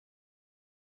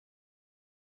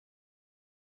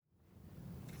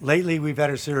Lately, we've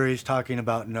had a series talking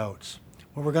about notes.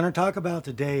 What we're going to talk about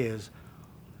today is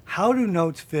how do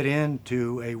notes fit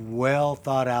into a well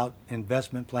thought out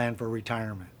investment plan for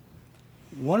retirement?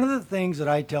 One of the things that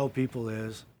I tell people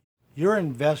is you're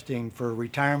investing for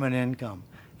retirement income.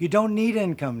 You don't need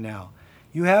income now.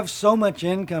 You have so much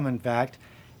income, in fact,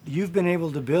 you've been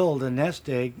able to build a nest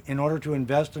egg in order to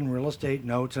invest in real estate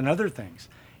notes and other things.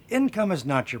 Income is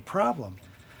not your problem.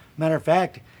 Matter of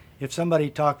fact, if somebody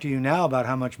talked to you now about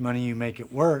how much money you make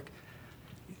at work,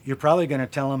 you're probably going to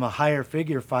tell them a higher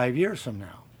figure 5 years from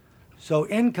now. So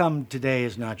income today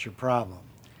is not your problem.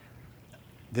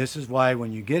 This is why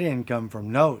when you get income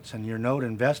from notes and your note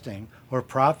investing or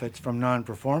profits from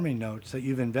non-performing notes that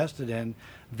you've invested in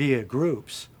via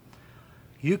groups,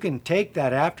 you can take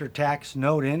that after-tax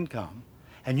note income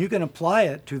and you can apply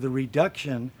it to the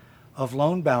reduction of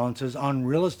loan balances on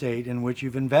real estate in which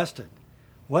you've invested.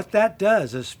 What that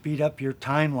does is speed up your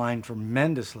timeline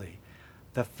tremendously.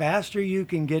 The faster you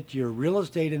can get your real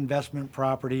estate investment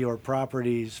property or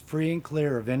properties free and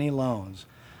clear of any loans,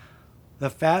 the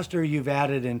faster you've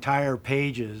added entire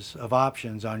pages of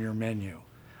options on your menu.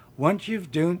 Once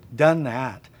you've done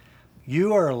that,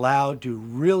 you are allowed to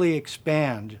really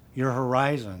expand your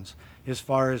horizons as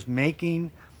far as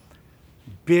making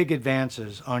big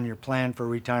advances on your plan for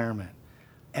retirement.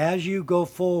 As you go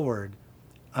forward,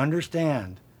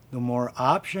 understand the more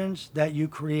options that you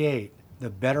create, the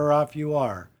better off you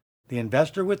are. The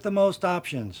investor with the most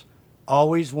options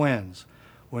always wins.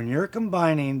 When you're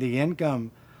combining the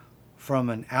income from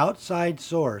an outside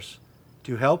source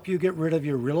to help you get rid of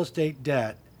your real estate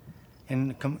debt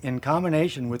in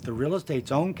combination with the real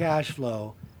estate's own cash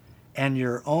flow and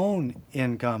your own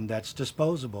income that's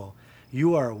disposable,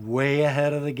 you are way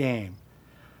ahead of the game.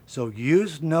 So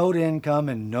use note income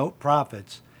and note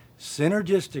profits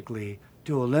synergistically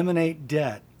to eliminate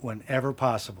debt whenever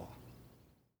possible.